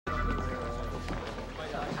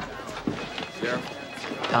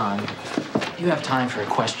Don, do you have time for a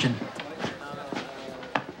question?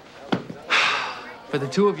 For the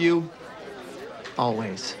two of you,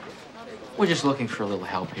 always. We're just looking for a little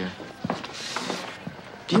help here.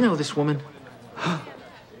 Do you know this woman?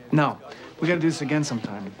 No. We gotta do this again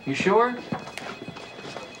sometime. You sure?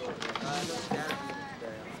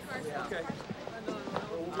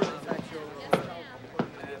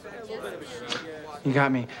 You got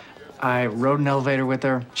me. I rode an elevator with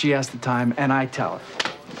her, she asked the time, and I tell her.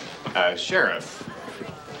 Sheriff.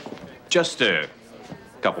 Just a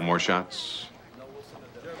couple more shots.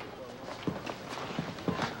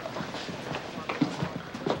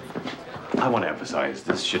 I want to emphasize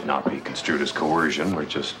this should not be construed as coercion. We're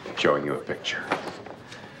just showing you a picture.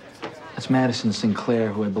 That's Madison Sinclair,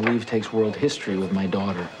 who I believe takes world history with my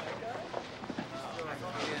daughter.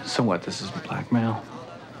 So what, this is blackmail?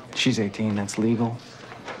 She's 18, that's legal.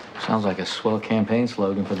 Sounds like a swell campaign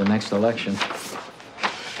slogan for the next election.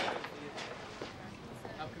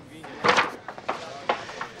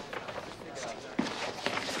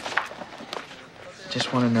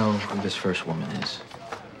 Just want to know who this first woman is.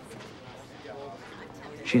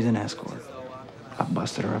 She's an escort. I've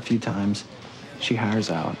busted her a few times. She hires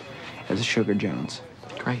out as a Sugar Jones.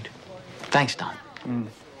 Great. Thanks, Don.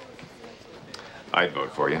 I'd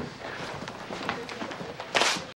vote for you.